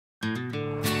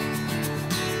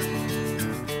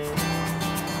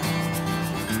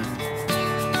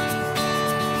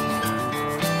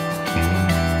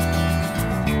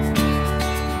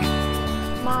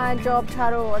my job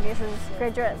title, I guess, is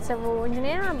Graduate Civil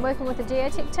Engineer. I'm working with the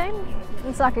Geotech team.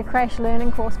 It's like a crash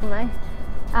learning course for me.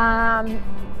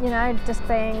 You know, just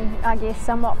being, I guess,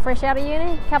 somewhat fresh out of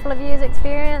uni, a couple of years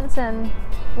experience, and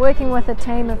working with a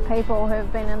team of people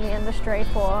who've been in the industry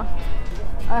for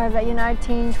over, you know,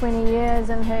 10, 20 years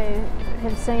and who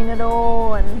have seen it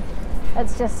all, and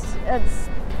it's just, it's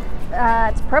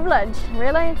a privilege,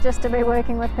 really, just to be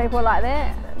working with people like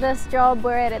that. This job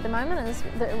we're at the moment is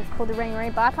called the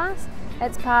Ringary Bypass.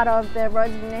 It's part of the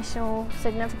Roads of National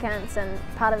Significance and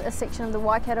part of a section of the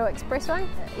Waikato Expressway.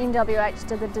 MWH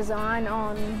did the design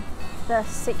on this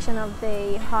section of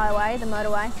the highway, the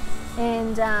motorway,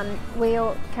 and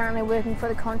we're currently working for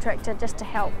the contractor just to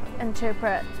help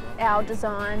interpret our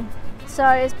design. So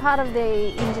as part of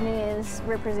the engineer's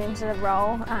representative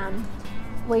role,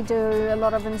 we do a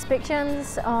lot of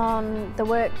inspections on the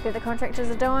work that the contractors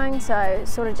are doing, so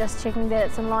sort of just checking that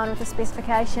it's in line with the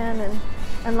specification and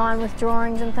in line with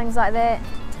drawings and things like that,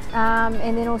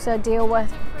 and then also deal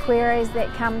with queries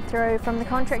that come through from the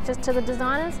contractors to the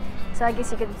designers. So I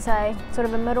guess you could say sort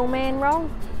of a middleman role.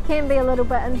 Can be a little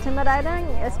bit intimidating,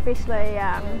 especially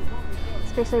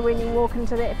when you walk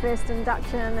into that first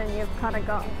induction and you've kind of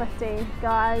got 50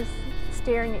 guys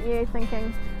staring at you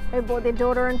thinking, who brought their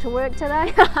daughter into work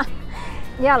today?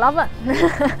 Yeah, I love it.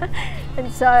 And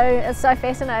so it's so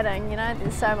fascinating, you know,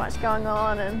 there's so much going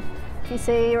on, and you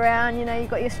see around, you know, you've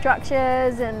got your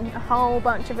structures and a whole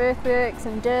bunch of earthworks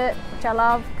and dirt, which I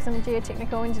love because I'm a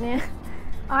geotechnical engineer.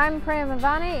 I'm Priya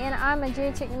Mavani and I'm a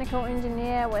geotechnical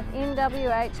engineer with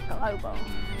MWH Global.